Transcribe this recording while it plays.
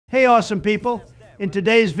Hey, awesome people. In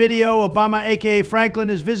today's video, Obama, aka Franklin,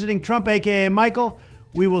 is visiting Trump, aka Michael.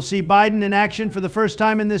 We will see Biden in action for the first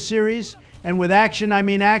time in this series. And with action, I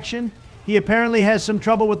mean action. He apparently has some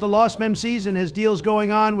trouble with the Lost MCs and has deals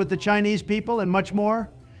going on with the Chinese people and much more.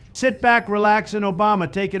 Sit back, relax, and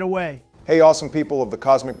Obama, take it away. Hey, awesome people of the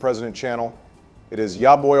Cosmic President channel. It is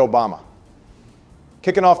Ya Boy Obama.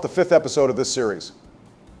 Kicking off the 5th episode of this series.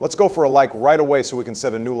 Let's go for a like right away so we can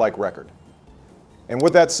set a new like record. And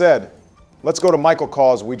with that said, let's go to Michael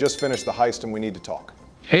Cause. We just finished the heist and we need to talk.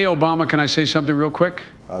 Hey, Obama, can I say something real quick?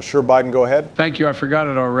 Sure, Biden, go ahead. Thank you, I forgot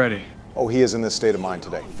it already. Oh, he is in this state of mind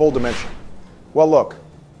today. Full dimension. Well, look,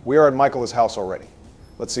 we are at Michael's house already.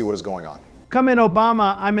 Let's see what is going on. Come in,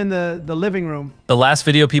 Obama. I'm in the living room. The last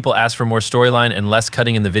video, people asked for more storyline and less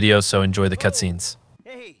cutting in the video, so enjoy the cutscenes.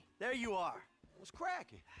 Hey, there you are. What's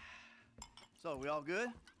cracking? So, we all good?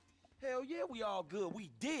 Hell yeah, we all good. We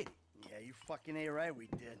did. Yeah, you fucking ain't right, we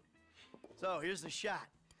did. So, here's the shot.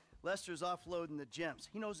 Lester's offloading the gems.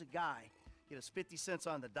 He knows a guy. Get us 50 cents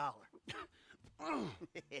on the dollar.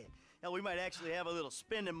 Hell, we might actually have a little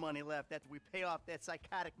spending money left after we pay off that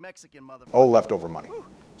psychotic Mexican motherfucker. Oh, leftover money. Whew.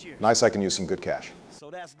 Cheers. Nice, I can use some good cash. So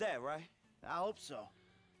that's that, right? I hope so.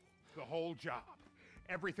 The whole job.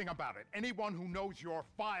 Everything about it. Anyone who knows your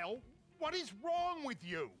file, what is wrong with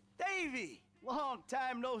you? Davey! Long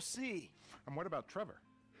time no see. And what about Trevor?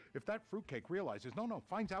 If that fruitcake realizes,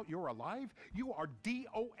 finds out you're alive, you are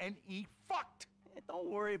D-O-N-E fucked. Hey, don't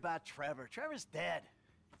worry about Trevor. Trevor's dead.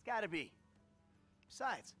 It's gotta be.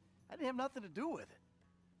 Besides, I didn't have nothing to do with it.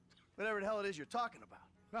 Whatever the hell it is you're talking about.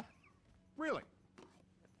 Nothing. Really?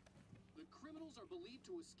 The criminals are believed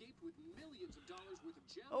to escape with millions of dollars worth of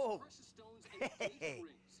gems, Oh. precious stones, and engagement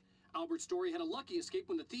rings. Albert's story had a lucky escape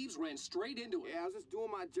when the thieves ran straight into it. Yeah, I was just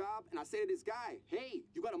doing my job, and I say to this guy, hey,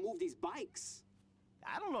 you gotta move these bikes.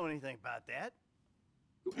 I don't know anything about that.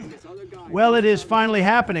 And this other guy, Well, it is finally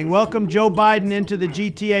happening. Welcome Joe Biden into the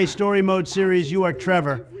GTA Story Mode series. You are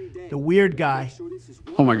Trevor, the weird guy.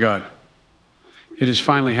 Oh my God. It is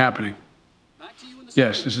finally happening. Back to you in the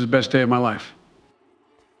Yes, this is the best day of my life.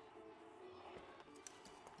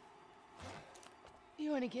 You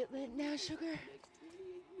want to get lit now, sugar?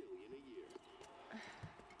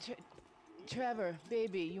 Trevor,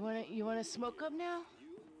 baby, you wanna smoke up now?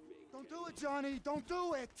 Don't do it, Johnny. Don't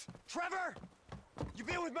do it. Trevor! You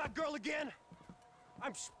been with my girl again?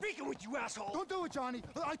 I'm speaking with you, asshole. Don't do it, Johnny.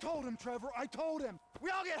 I told him, Trevor. I told him. We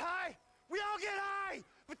all get high. We all get high.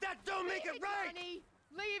 But that don't make it right. Johnny,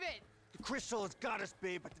 leave it. The crystal has got us,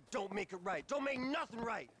 babe, but don't make it right. Don't make nothing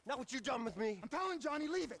right. Not what you done with me. I'm telling Johnny,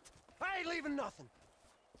 leave it. I ain't leaving nothing.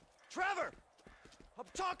 Trevor! I'm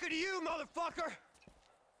talking to you, motherfucker!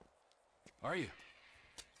 Are you?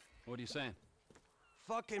 What are you saying?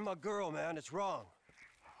 Fucking my girl, man. It's wrong.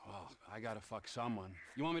 Well, I gotta fuck someone.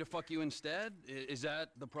 You want me to fuck you instead? Is that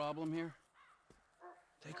the problem here?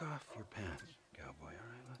 Take off your pants, cowboy, all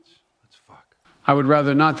right? Let's fuck. I would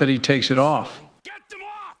rather not that he takes it off. Get them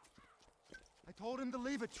off! I told him to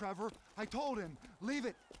leave it, Trevor. I told him. Leave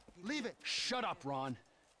it. Leave it. Shut up, Ron.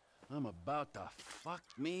 I'm about to fuck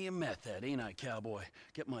me a meth head, ain't I, cowboy?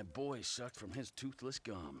 Get my boy sucked from his toothless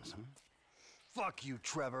gums, huh? Fuck you,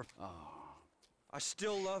 Trevor. Oh. I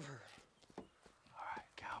still love her. All right,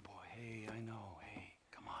 cowboy. Hey, I know. Hey,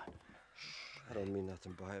 come on. I don't mean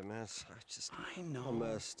nothing by it, man. I know. I'm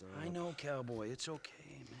messed up. I know, cowboy. It's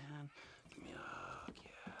okay, man. Give me a hug,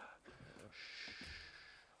 yeah.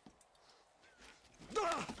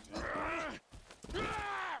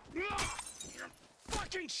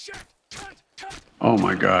 Fucking shit! Cut! Oh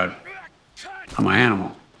my God. I'm an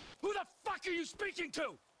animal. Who the fuck are you speaking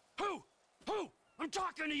to? Who? I'm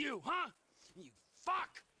talking to you, huh? You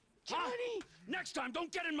fuck! Johnny! Next time,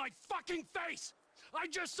 don't get in my fucking face! I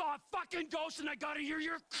just saw a fucking ghost and I gotta hear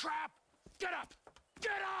your crap! Get up!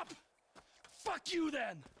 Get up! Fuck you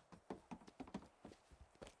then!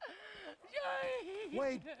 Johnny!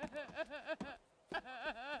 Wait.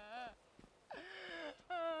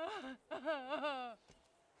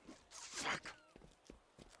 Fuck!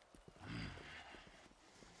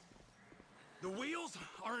 The wheels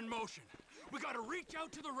are in motion. We gotta reach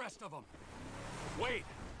out to the rest of them. Wait.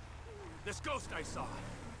 This ghost I saw.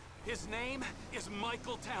 His name is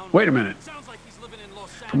Michael Town. Wait a minute. Sounds like he's living in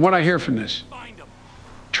Los Angeles. From what I hear from this, Find him.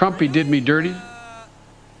 Trumpy did me dirty.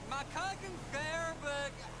 my cousin's there,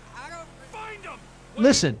 but I don't... Find him!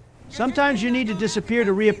 Listen, sometimes you need to disappear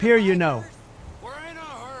to reappear, you know. We're in a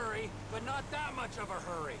hurry, but not that much of a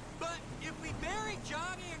hurry. But if we bury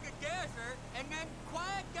Johnny in the desert, and then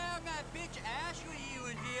quiet down that bitch Ashley you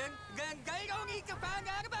was in, then they don't need to find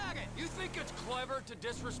out about it. You think it's clever to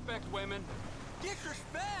disrespect women?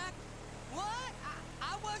 Disrespect? What?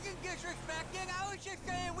 I wasn't disrespecting. I was just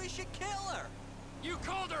saying we should kill her. You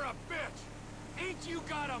called her a bitch. Ain't you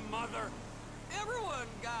got a mother? Everyone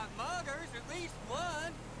got mothers, at least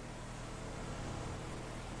one.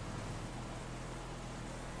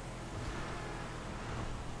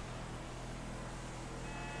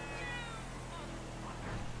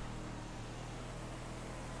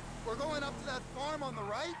 We're going up to that farm on the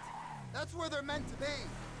right? That's where they're meant to be.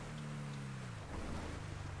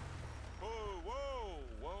 Whoa, whoa,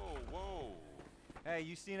 whoa, whoa. Hey,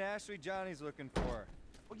 you seen Ashley? Johnny's looking for her.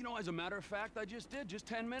 Well, you know, as a matter of fact, I just did, just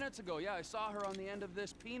 10 minutes ago. Yeah, I saw her on the end of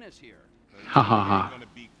this penis here. Ha ha ha.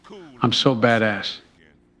 I'm so badass.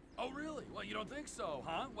 Oh, really? Well, you don't think so,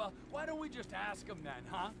 huh? Well, why don't we just ask him then,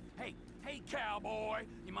 huh? Hey, cowboy,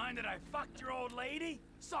 you mind that I fucked your old lady?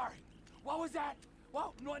 Sorry. What was that?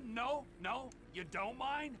 Well, no, you don't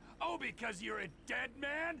mind? Oh, because you're a dead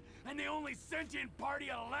man? And the only sentient part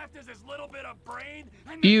you left is this little bit of brain?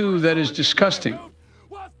 Ew, that is disgusting.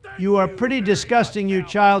 You are pretty disgusting, you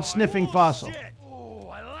child-sniffing fossil. Oh,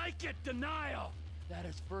 I like it, denial. That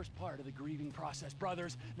is first part of the grieving process,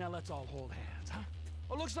 brothers. Now let's all hold hands, huh?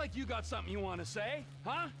 Well, looks like you got something you want to say,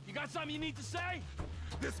 huh? You got something you need to say?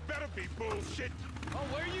 This better be bullshit. Oh,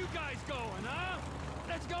 where you guys going, huh?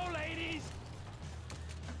 Let's go, ladies.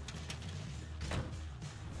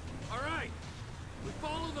 All right, we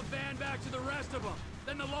follow the van back to the rest of them.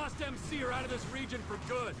 Then the Lost MC are out of this region for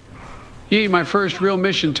good. Yee, my first real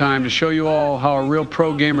mission time to show you all how a real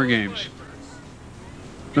pro gamer games.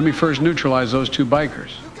 Let me first neutralize those two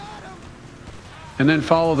bikers. And then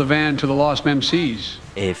follow the van to the Lost MCs.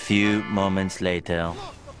 A few moments later.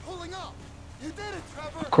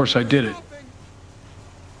 Of course I did it.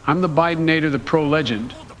 I'm the Bidenator, the pro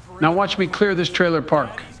legend. Now watch me clear this trailer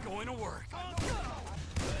park.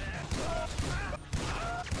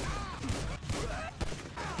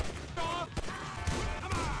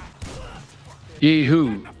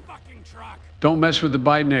 Yee-hoo. Don't mess with the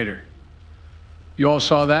Bidenator. You all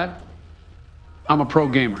saw that? I'm a pro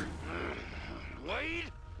gamer. Wade?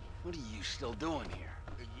 What are you still doing here?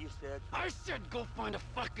 You said... I said go find a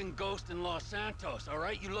fucking ghost in Los Santos, all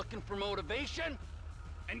right? You looking for motivation?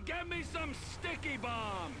 And get me some sticky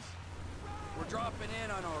bombs. We're dropping in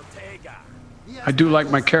on Ortega. I do like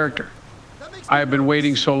my character. I have been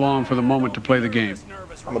waiting so long for the moment to play the game.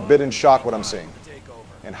 I'm a bit in shock what I'm seeing.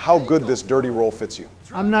 And how good this dirty role fits you.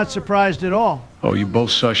 I'm not surprised at all. Oh, you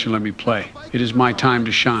both sush and let me play. It is my time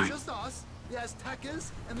to shine. Just us, the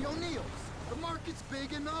Aztecas, and the O'Neills. The market's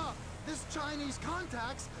big enough. This Chinese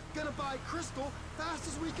contact's gonna buy crystal fast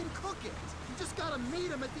as we can cook it. You just gotta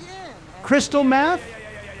meet him at the end. Crystal meth?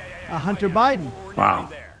 Hunter Biden. Wow.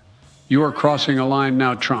 You are crossing a line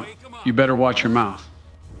now, Trump. You better watch your mouth.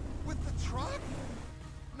 With the truck?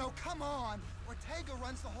 No, come on. Ortega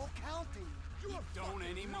runs the whole county. You don't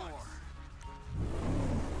anymore.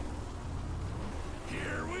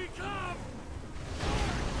 Here we come!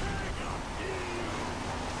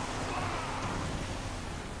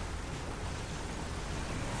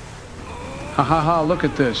 Ha ha ha, look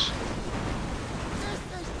at this.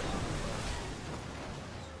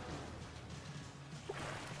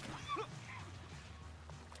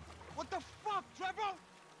 What the fuck, Trevor?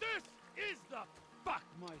 This is the fuck,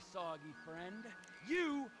 my soggy friend.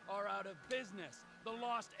 You are out of business. The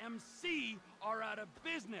Lost MC are out of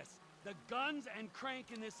business. The guns and crank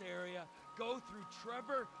in this area go through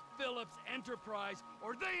Trevor Philips Enterprise,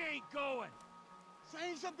 or they ain't going.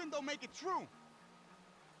 Saying something don't make it true.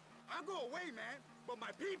 I'll go away, man, but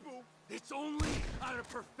my people... It's only out of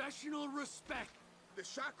professional respect. The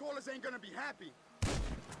shot callers ain't gonna be happy.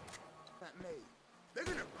 Not me. They're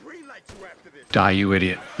gonna greenlight you after this. Die, you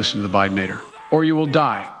idiot. Listen to the Bidenator. Or you will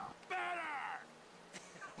die.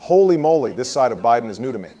 Holy moly, this side of Biden is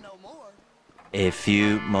new to me. A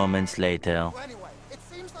few moments later. Well, anyway, it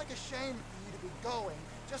seems like a shame for you to be going,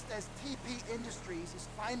 just as TP Industries is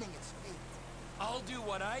finding its feet. I'll do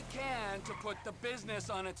what I can to put the business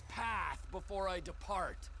on its path before I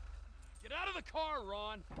depart. Get out of the car,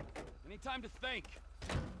 Ron. Any time to think.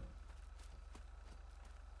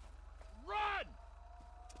 Run!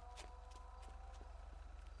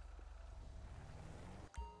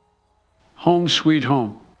 Home sweet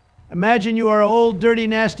home. Imagine you are an old, dirty,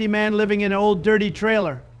 nasty man living in an old, dirty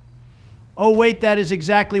trailer. Oh, wait, that is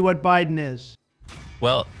exactly what Biden is.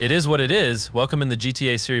 Well, it is what it is. Welcome in the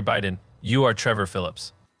GTA series, Biden. You are Trevor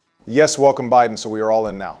Philips. Yes, welcome Biden, so we are all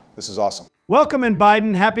in now. This is awesome. Welcome in,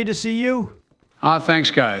 Biden. Happy to see you. Ah, thanks,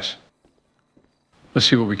 guys. Let's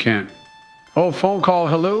see what we can. Oh, phone call,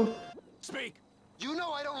 hello? Speak. You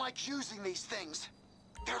know I don't like using these things.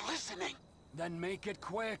 They're listening. Then make it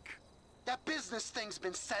quick. That business thing's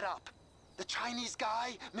been set up. The Chinese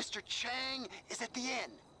guy, Mr. Chang, is at the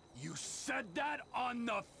inn. You said that on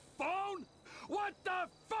the phone? What the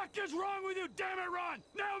fuck is wrong with you, damn it, Ron?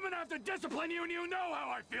 Now I'm gonna have to discipline you, and you know how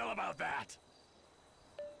I feel about that.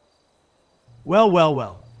 Well, well,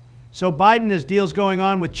 well. So Biden has deals going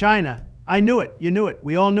on with China. I knew it. You knew it.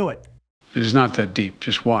 We all knew it. It is not that deep.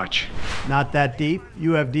 Just watch. Not that deep.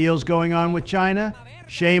 You have deals going on with China.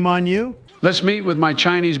 Shame on you. Let's meet with my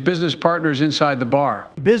Chinese business partners inside the bar.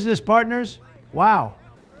 Business partners? Wow.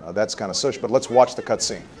 That's kind of sush, but let's watch the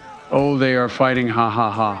cutscene. Oh, they are fighting, ha ha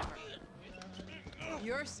ha.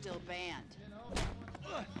 You're still banned.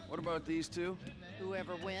 What about these two?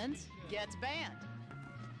 Whoever wins gets banned.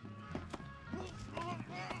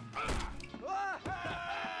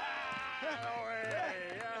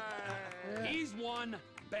 He's one,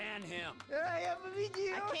 ban him. I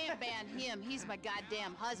can't ban him. He's my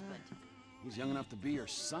goddamn husband. He's young enough to be your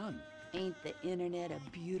son. Ain't the internet a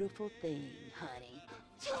beautiful thing, honey?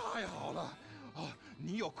 太好了！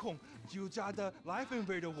你有空就加的来分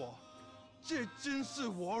配的我，这真是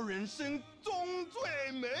我人生中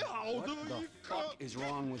最美好的 What 一 the 刻。 fuck is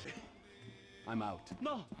wrong with... I'm out.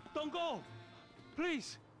 No, don't go.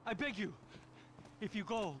 Please, I beg you. If you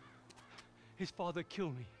go, his father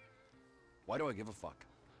killed me. Why do I give a fuck?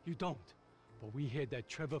 You don't. But we hear that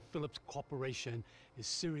Trevor Philips Corporation is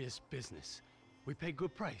serious business. We pay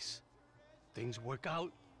good price. Things work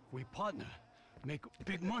out, we partner. Make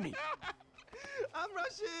big money. I'm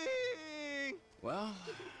rushing. Well,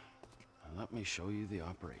 let me show you the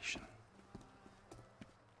operation.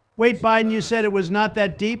 Wait, Biden, you said it was not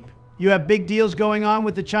that deep? You have big deals going on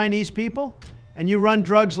with the Chinese people? And you run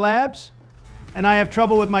drugs labs? And I have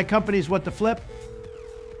trouble with my companies, what the flip?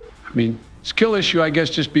 I mean, skill issue, I guess,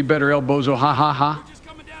 just be better elbozo, ha ha ha. Just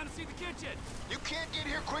coming down to see the kitchen. You can't get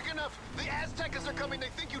here quick enough. The Aztecas are coming. They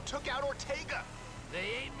think you took out Ortega.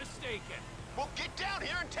 They ain't mistaken. Well, get down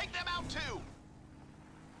here and take them out too.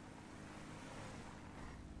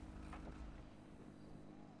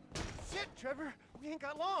 Shit, Trevor, we ain't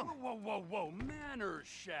got long. Whoa, whoa, whoa, manners,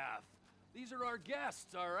 chef. These are our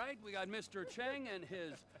guests, all right? We got Mr. Chang and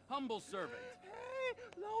his humble servant.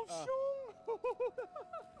 Hey, Lao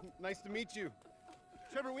Shung. Nice to meet you.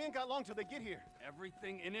 Trevor, we ain't got long till they get here.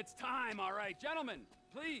 Everything in its time, all right. Gentlemen,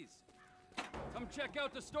 please, come check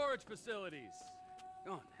out the storage facilities.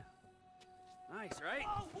 Go on now. Nice, right?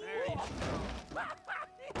 There you go.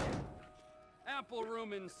 Ample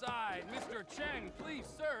room inside. Mr. Chang, please,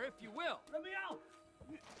 sir, if you will. Let me out.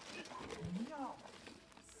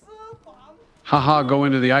 Ha ha, go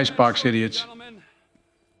into the icebox, idiots. Gentlemen.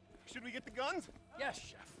 Should we get the guns? Yes,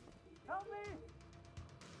 chef. Help me.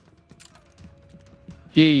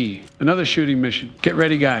 Yee, another shooting mission. Get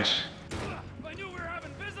ready, guys. If I knew we were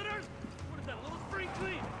having visitors, what is that, a little spring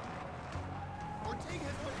clean? Ortega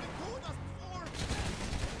has been cool with us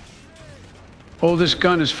before. Oh, this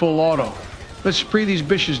gun is full auto. Let's spree these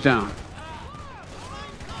bitches down.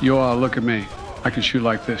 You all look at me. I can shoot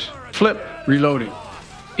like this. Flip, reloading.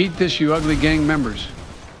 Eat this, you ugly gang members.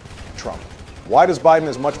 Trump. Why does Biden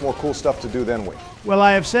have much more cool stuff to do than we? Well,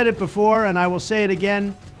 I have said it before, and I will say it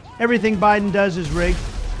again. Everything Biden does is rigged,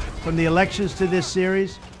 from the elections to this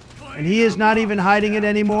series. And he is not even hiding it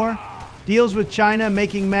anymore. Deals with China,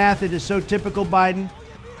 making math, it is so typical Biden.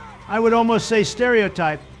 I would almost say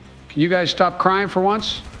stereotype. Can you guys stop crying for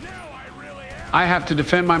once? I have to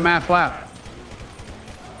defend my math lab.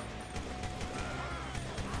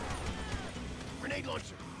 Grenade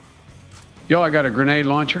launcher. Yo, I got a grenade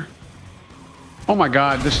launcher. Oh my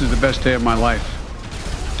God, this is the best day of my life.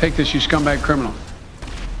 Take this, you scumbag criminal.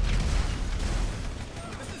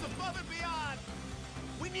 This is above and beyond.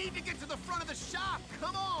 We need to get to the front of the shop.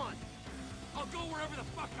 Come on. I'll go wherever the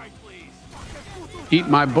fuck I please. Eat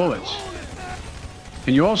my bullets.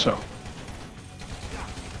 And you also.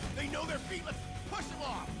 They know their feet. Let's push them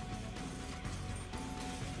off.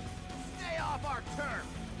 Stay off our turf.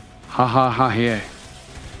 Ha ha ha, yeah.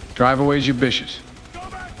 Drive away, you bitches.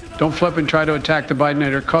 Don't flip and try to attack the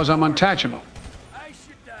Bidenator, cause I'm untouchable. I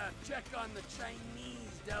should check on the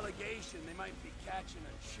Chinese delegation. They might be catching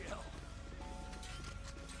a chill.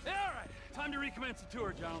 Yeah, all right, time to recommence the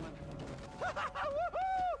tour, gentlemen.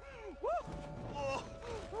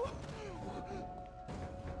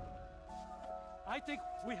 I think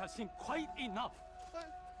we have seen quite enough.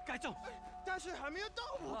 该正。但是还没有到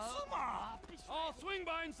5次嘛。 I'll swing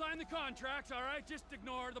by and sign the contracts, all right? Just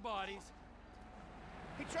ignore the bodies.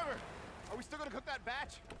 Hey, Trevor, are we still gonna cook that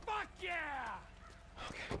batch? Fuck yeah!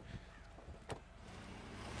 Okay.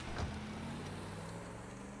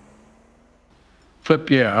 Flip,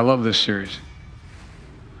 yeah, I love this series.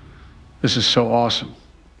 This is so awesome.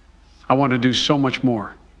 I want to do so much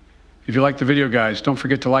more. If you like the video, guys, don't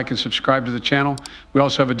forget to like and subscribe to the channel. We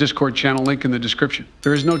also have a Discord channel link in the description.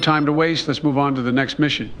 There is no time to waste. Let's move on to the next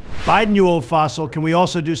mission. Biden, you old fossil, can we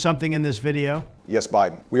also do something in this video? Yes,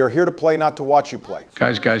 Biden. We are here to play, not to watch you play.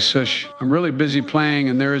 Guys, shush. I'm really busy playing,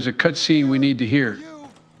 and there is a cutscene we need to hear.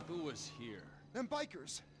 Who was here? Them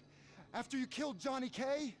bikers. After you killed Johnny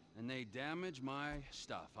K? And they damage my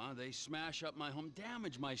stuff, huh? They smash up my home,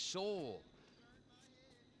 damage my soul.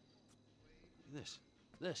 This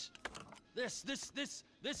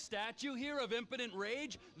statue here of impotent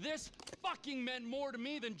rage, this fucking meant more to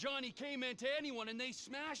me than Johnny K meant to anyone, and they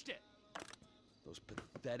smashed it. Those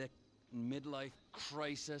pathetic midlife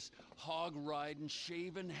crisis, hog-riding,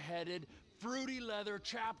 shaven-headed, fruity leather,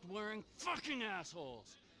 chapped-wearing fucking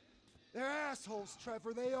assholes. They're assholes,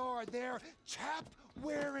 Trevor. They are. They're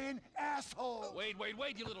chap-wearing assholes. Wait,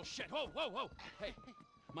 you little shit. Whoa. Hey,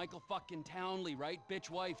 Michael fucking Townley, right? Bitch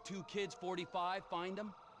wife, 2 kids, 45. Find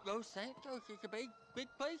him. Los Santos is a big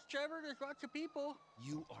place, Trevor. There's lots of people.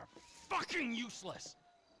 You are fucking useless.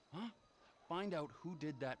 Huh? Find out who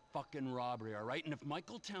did that fucking robbery, all right? And if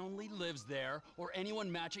Michael Townley lives there, or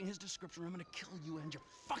anyone matching his description, I'm gonna kill you and your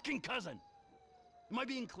fucking cousin. Am I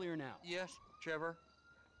being clear now? Yes, Trevor.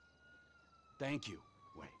 Thank you.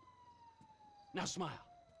 Wait. Now smile.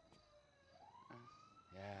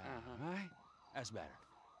 Yeah, right? That's better.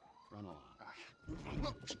 Run along.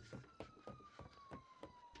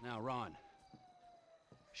 Now, Ron,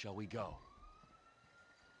 shall we go?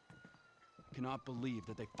 I cannot believe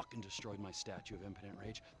that they fucking destroyed my statue of impotent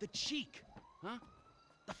rage. The cheek, huh?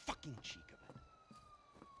 The fucking cheek of it.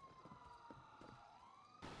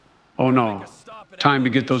 Oh no, time to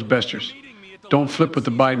get those besters. Don't flip with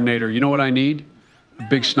the Bidenator. You know what I need? A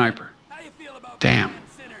big sniper. Damn.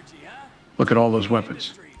 Look at all those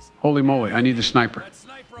weapons. Holy moly, I need the sniper.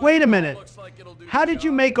 Wait a minute. How did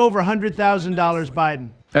you make over $100,000, Biden?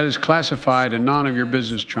 That is classified and none of your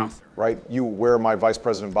business, Trump. Right? You were my Vice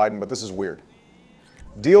President Biden, but this is weird.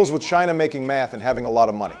 Deals with China making math and having a lot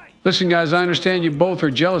of money. Listen, guys, I understand you both are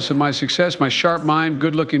jealous of my success, my sharp mind,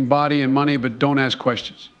 good-looking body, and money, but don't ask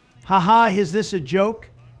questions. Haha, is this a joke?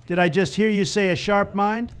 Did I just hear you say a sharp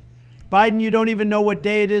mind? Biden, you don't even know what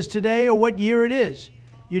day it is today or what year it is.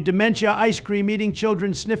 You dementia ice cream eating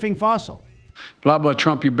children sniffing fossil. Blah, blah,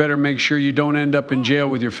 Trump, you better make sure you don't end up in jail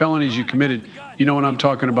with your felonies you committed. You know what I'm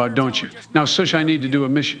talking about, don't you? Now, Sush, I need to do a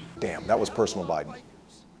mission. Damn, that was personal, Biden.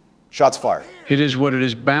 Shots fired. It is what it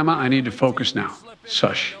is, Bama. I need to focus now.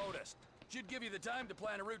 Sush. Should give you the time to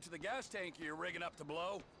plan a route to the gas tank you're rigging up to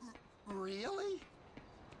blow. Really?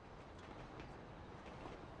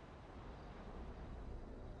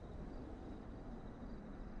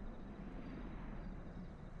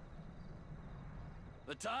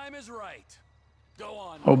 The time is right. Go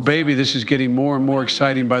on. Oh, baby, this is getting more and more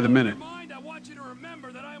exciting by the minute. I want you to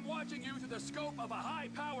remember that I'm watching you through the scope of a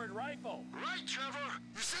high-powered rifle. Right, Trevor.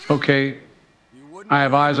 Okay, I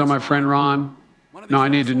have eyes on my friend Ron. Now I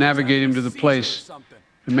need to navigate him to the place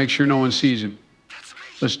and make sure no one sees him.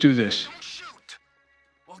 Let's do this.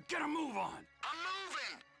 Well, get a move on. I'm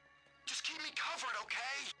moving. Just keep me covered,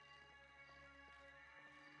 okay?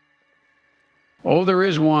 Oh, there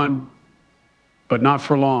is one, but not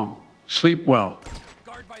for long. Sleep well.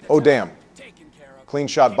 Oh, damn. Clean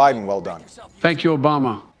shot, Biden. Well done. Thank you,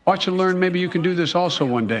 Obama. Watch and learn. Maybe you can do this also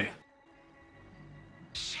one day.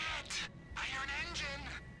 Shit! I hear an engine.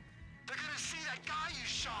 They're gonna see that guy you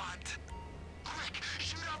shot. Quick,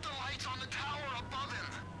 shoot out the lights on the tower above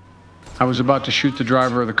him. I was about to shoot the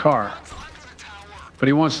driver of the car, but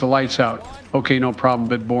he wants the lights out. Okay, no problem.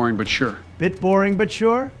 Bit boring, but sure. Bit boring, but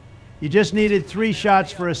sure? You just needed 3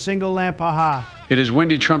 shots for a single lamp, haha. It is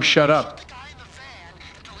windy, Trump. Shut up.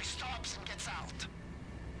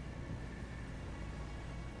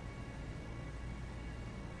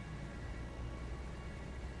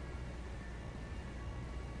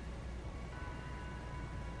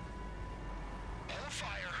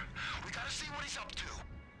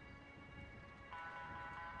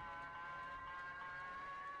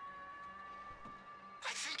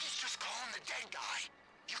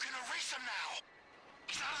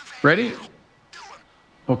 Ready?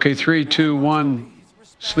 Okay, 3, 2, 1.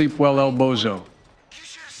 Sleep well, El Bozo.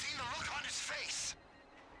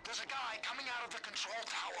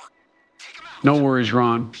 No worries,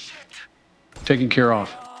 Ron. Taken care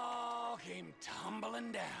of.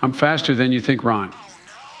 I'm faster than you think, Ron.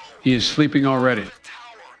 He is sleeping already.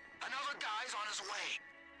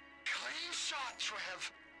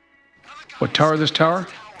 What tower? This tower?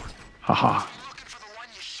 Haha.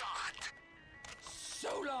 So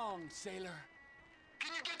long, sailor.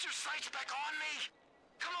 Can you get your sights back on me?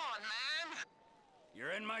 Come on, man. You're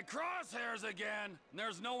You're in my crosshairs again.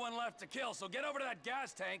 There's no one left to kill, so get over to that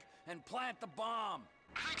gas tank and plant the bomb.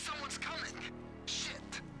 I think someone's coming.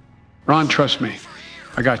 Shit. Ron, trust me.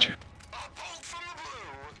 I got you.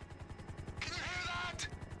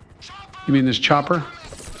 You mean this chopper?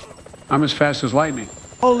 I'm as fast as lightning.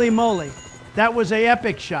 Holy moly. That was a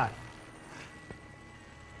epic shot.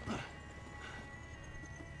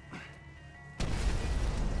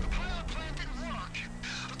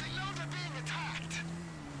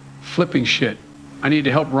 Flipping shit. I need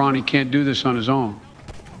to help Ron. He can't do this on his own.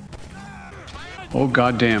 Oh,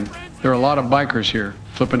 goddamn. There are a lot of bikers here.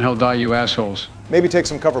 Flipping hell die, you assholes. Maybe take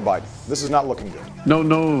some cover, Biden. This is not looking good. No,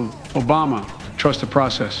 Obama. Trust the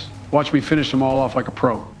process. Watch me finish them all off like a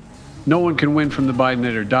pro. No one can win from the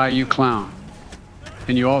Bidenator. Die, you clown.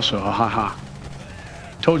 And you also, ha ha ha.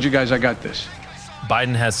 Told you guys I got this.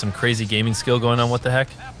 Biden has some crazy gaming skill going on. What the heck?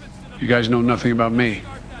 You guys know nothing about me.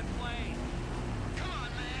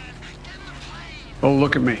 Oh,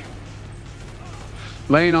 look at me.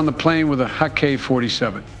 Laying on the plane with a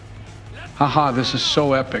AK-47. Haha, this is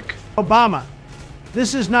so epic. Obama,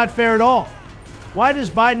 this is not fair at all. Why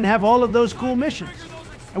does Biden have all of those cool missions?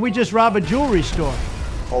 And we just rob a jewelry store.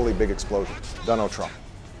 Holy big explosion. Dunno Trump.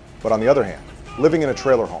 But on the other hand, living in a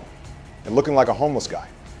trailer home and looking like a homeless guy,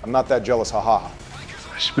 I'm not that jealous, ha ha ha.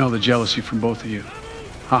 I smell the jealousy from both of you.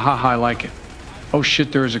 Ha ha ha, I like it. Oh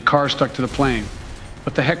shit, there is a car stuck to the plane.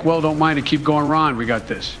 What the heck, well, don't mind it. Keep going, Ron. We got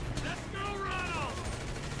this.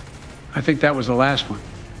 I think that was the last one.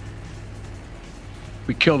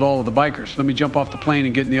 We killed all of the bikers. Let me jump off the plane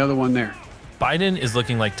and get in the other one there. Biden is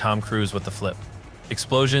looking like Tom Cruise with the flip.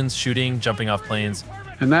 Explosions, shooting, jumping off planes.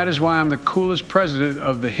 And that is why I'm the coolest president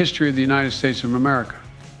of the history of the United States of America.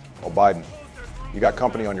 Oh, Biden, you got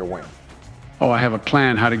company on your wing. Oh, I have a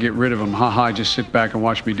plan how to get rid of them. Ha ha, just sit back and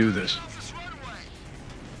watch me do this.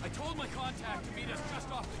 I told my contact to meet us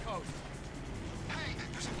just off the coast. Hey,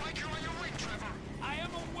 there's a biker on your wing, Trevor. I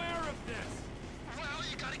am aware of this. Well,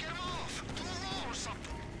 you gotta get him off. Do a roll or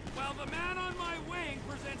something. While the man on my wing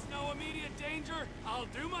presents no immediate danger, I'll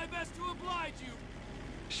do my best to oblige you.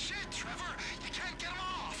 Shit, Trevor, you can't get him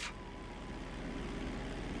off.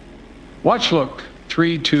 Watch, look.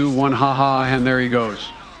 3, 2, 1, ha ha, and there he goes.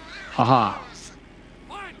 Ha ha.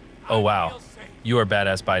 Oh, wow. You are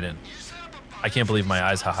badass, Biden. I can't believe my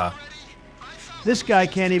eyes, haha. This guy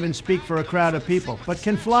can't even speak for a crowd of people, but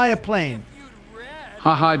can fly a plane.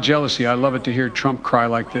 Ha ha, jealousy. I love it to hear Trump cry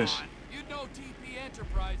like this. You know TP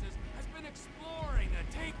Enterprises has been exploring a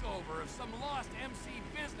takeover of some lost MC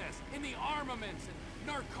business in the armaments and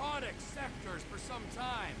narcotics sectors for some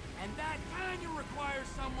time. And that kind of requires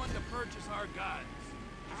someone to purchase our guns.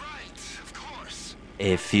 Right, of course.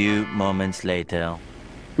 A few moments later.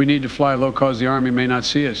 We need to fly low cause the Army may not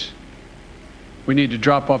see us. We need to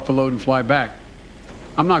drop off the load and fly back.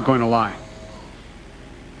 I'm not going to lie.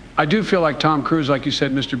 I do feel like Tom Cruise, like you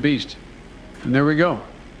said, Mr. Beast. And there we go,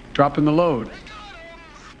 dropping the load.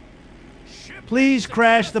 Please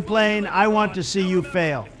crash the plane. I want to see you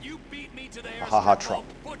fail. Ha ha, Trump.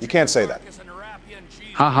 You can't say that.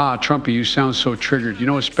 Ha ha, Trumpy, you sound so triggered. You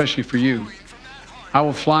know, especially for you. I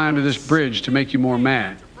will fly under this bridge to make you more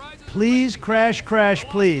mad. Please crash, crash,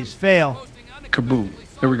 please. Fail. Kaboom.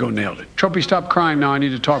 There we go, nailed it. Trumpy, stop crying now. I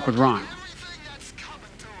need to talk with Ron.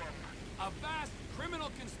 A vast criminal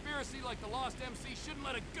conspiracy like the Lost MC shouldn't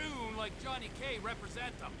let a goon like Johnny K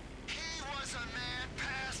represent them. He was a man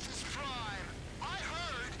past his prime. I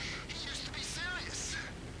heard he used to be serious.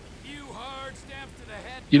 You heard, stamps to the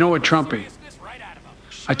head. You know what, Trumpy?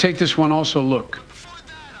 I take this one also, look.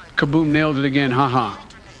 Kaboom, nailed it again, haha.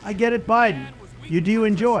 I get it, Biden. You do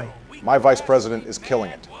enjoy. My vice president is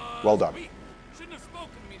killing it. Well done. Shouldn't have spoken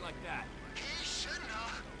to me like that. He shouldn't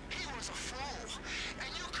have. He was a fool, and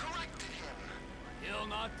you corrected him. He'll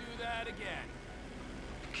not do that again.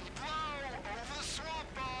 Blow over the swamp,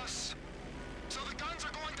 boss. So the guns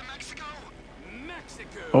are going to Mexico?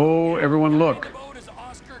 Mexico. Oh, everyone look.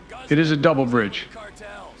 It is a double bridge.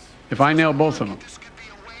 If I nail both of them,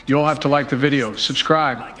 you all have to like the video,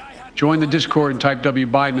 subscribe, join the Discord, and type W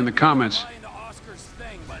Biden in the comments.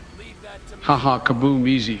 Haha, kaboom,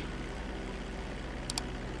 easy.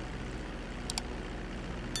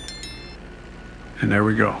 And there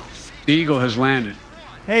we go. The eagle has landed.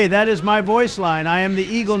 Hey, that is my voice line. I am the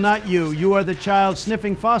eagle, not you. You are the child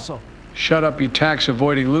sniffing fossil. Shut up, you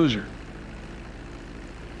tax-avoiding loser.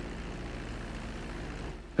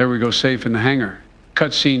 There we go, safe in the hangar.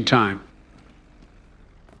 Cutscene time.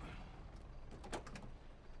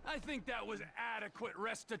 I think that was adequate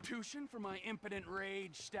restitution for my impotent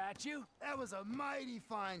rage statue. That was a mighty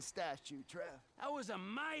fine statue, Trev. That was a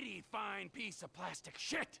mighty fine piece of plastic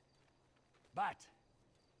shit. But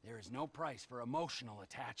There is no price for emotional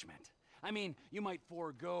attachment. I mean, you might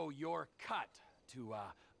forego your cut to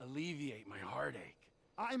alleviate my heartache.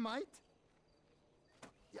 I might?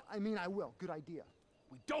 Yeah, I mean, I will. Good idea.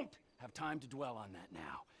 We don't have time to dwell on that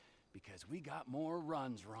now, because we got more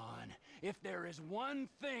runs, Ron. If there is one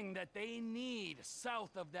thing that they need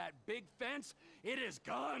south of that big fence, it is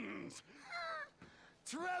guns.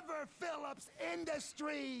 Trevor Philips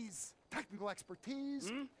Industries! Technical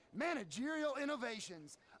expertise, managerial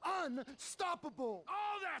innovations, unstoppable!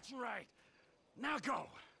 Oh, that's right! Now go.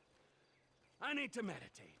 I need to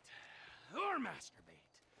meditate. Or masturbate.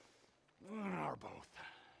 Or both.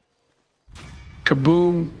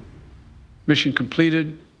 Kaboom. Mission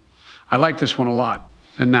completed. I like this one a lot.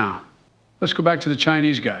 And now, let's go back to the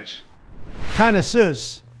Chinese guys. Kinda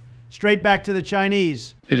sus. Straight back to the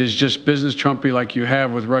Chinese. It is just business Trumpy like you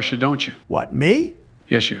have with Russia, don't you? What, me?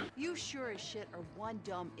 Yes, you. You sure as shit are one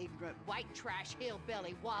dumb, ignorant, white trash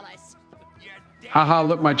hillbilly, Wallace. Haha,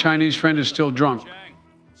 look, my Chinese friend is still drunk. Chang,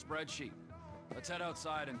 spreadsheet. Let's head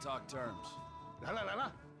outside and talk terms.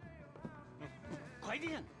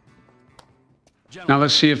 Now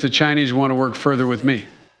let's see if the Chinese want to work further with me.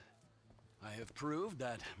 I have proved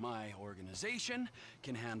that my organization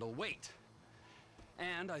can handle weight.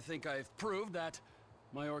 And I think I've proved that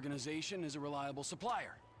my organization is a reliable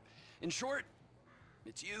supplier. In short,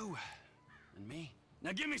 it's you and me.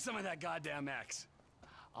 Now give me some of that goddamn X.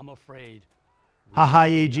 I'm afraid. Haha,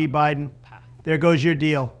 E.G. Biden. There goes your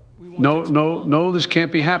deal. No, this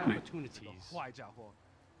can't be happening. 坏家伙，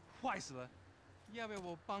坏死了！要不要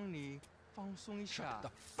我帮你放松一下 The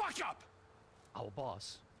fuck up! Our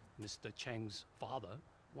boss, Mr. Cheng's father,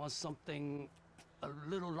 wants something a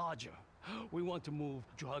little larger. We want to move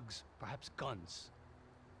drugs, perhaps guns.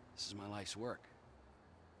 This is my life's work.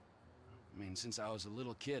 I mean, since I was a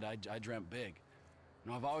little kid, I dreamt big.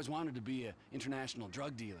 You know, I've always wanted to be an international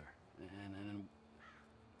drug dealer and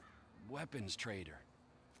a weapons trader.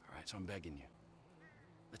 All right, so I'm begging you.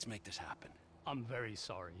 Let's make this happen. I'm very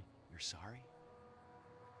sorry. You're sorry?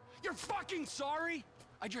 You're fucking sorry?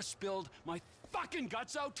 I just spilled my fucking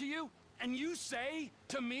guts out to you, and you say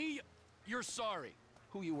to me, you're sorry.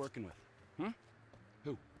 Who are you working with?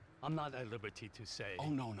 Who? I'm not at liberty to say. Oh,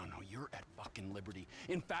 no, you're at fucking liberty.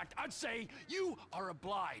 In fact, I'd say you are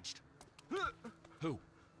obliged. Who?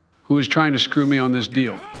 Who is trying to screw me on this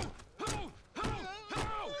deal?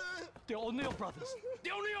 The O'Neill brothers.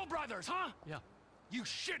 The O'Neill brothers, huh? Yeah. You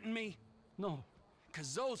shitting me? No.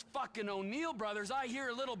 Cause those fucking O'Neill brothers, I hear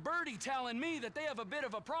a little birdie telling me that they have a bit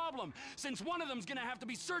of a problem, since one of them's gonna have to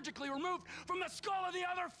be surgically removed from the skull of the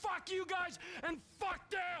other. Fuck you guys, and fuck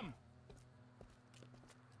them!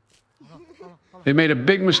 They made a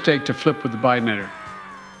big mistake to flip with the Biden-ator.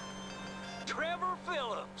 Trevor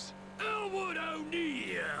Philips. Elwood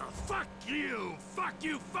O'Neill. Fuck you. Fuck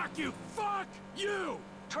you. Fuck you. Fuck you.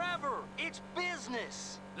 Trevor, it's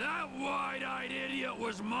business. That wide-eyed idiot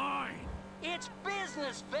was mine. It's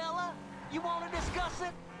business, fella. You want to discuss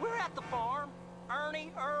it? We're at the farm.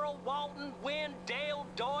 Ernie, Earl, Walton, Wynn, Dale,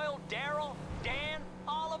 Doyle, Darrell, Dan,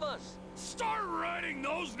 all of us. Start writing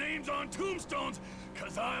those names on tombstones,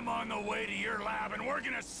 cause I'm on the way to your lab and we're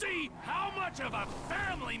gonna see how much of a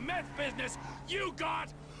family meth business you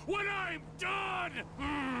got when I'm done!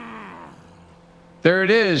 There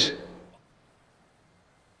it is.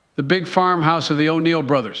 The big farmhouse of the O'Neill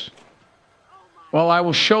brothers. Well, I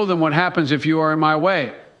will show them what happens if you are in my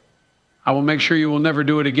way. I will make sure you will never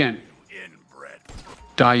do it again.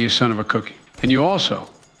 Die, you son of a cookie. And you also,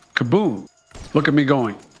 kaboom, look at me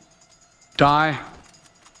going. Die.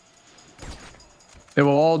 They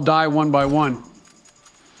will all die one by one.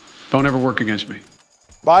 Don't ever work against me.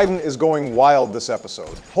 Biden is going wild this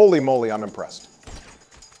episode. Holy moly, I'm impressed.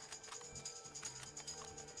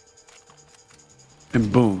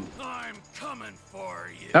 And boom. I'm coming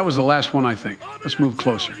for you. That was the last one, I think. Let's move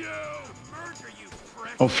closer.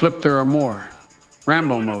 Oh, flip, there are more.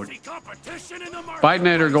 Rambo mode.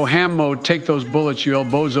 Biden-ator, go ham mode. Take those bullets, you El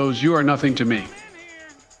Bozos. You are nothing to me.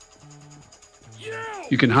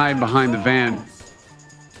 You can hide behind the van,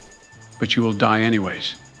 but you will die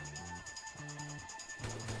anyways.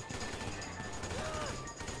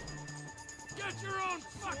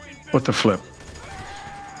 What the flip?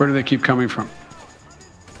 Where do they keep coming from?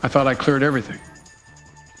 I thought I cleared everything.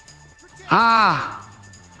 I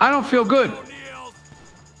don't feel good.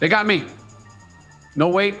 They got me. No,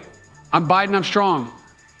 wait. I'm Biden, I'm strong.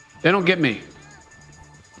 They don't get me.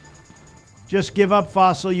 Just give up,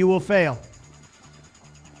 Fossil. You will fail.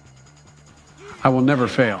 I will never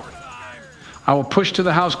fail. I will push to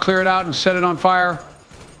the house, clear it out, and set it on fire.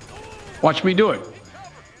 Watch me do it.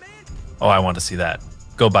 Oh, I want to see that.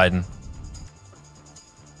 Go, Biden.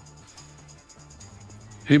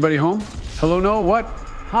 Anybody home? Hello, no, what?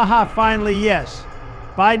 Haha, finally, yes.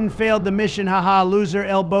 Biden failed the mission, haha, loser,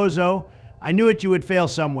 El Bozo. I knew it, you would fail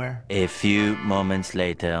somewhere. A few moments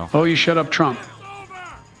later. Oh, you shut up, Trump.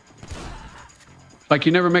 Like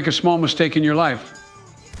you never make a small mistake in your life.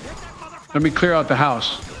 Let me clear out the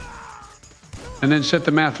house. And then set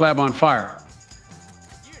the math lab on fire.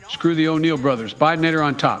 Screw the O'Neill brothers. Bidenator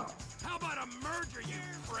on top.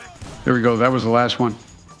 There we go. That was the last one.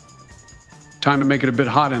 Time to make it a bit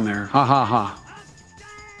hot in there. Ha ha ha.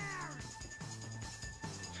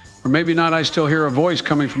 Or maybe not, I still hear a voice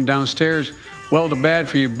coming from downstairs. Well, the bad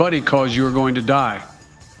for you, buddy, cause you are going to die.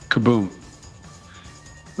 Kaboom.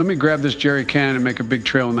 Let me grab this jerry can and make a big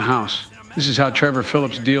trail in the house. This is how Trevor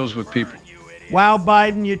Philips deals with people. Wow,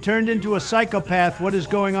 Biden, you turned into a psychopath. What is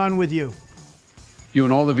going on with you? You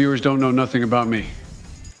and all the viewers don't know nothing about me.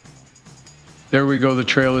 There we go, the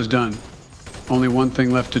trail is done. Only one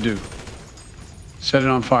thing left to do. Set it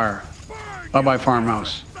on fire. Bye-bye,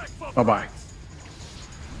 farmhouse. Bye-bye.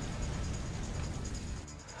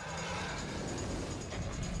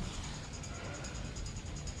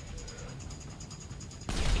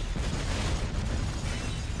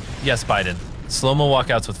 Yes, Biden. Slow-mo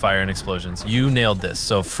walkouts with fire and explosions. You nailed this.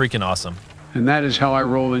 So freaking awesome. And that is how I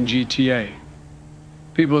roll in GTA.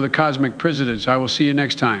 People of the Cosmic Presidents, I will see you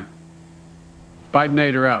next time.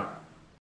 Bidenator out.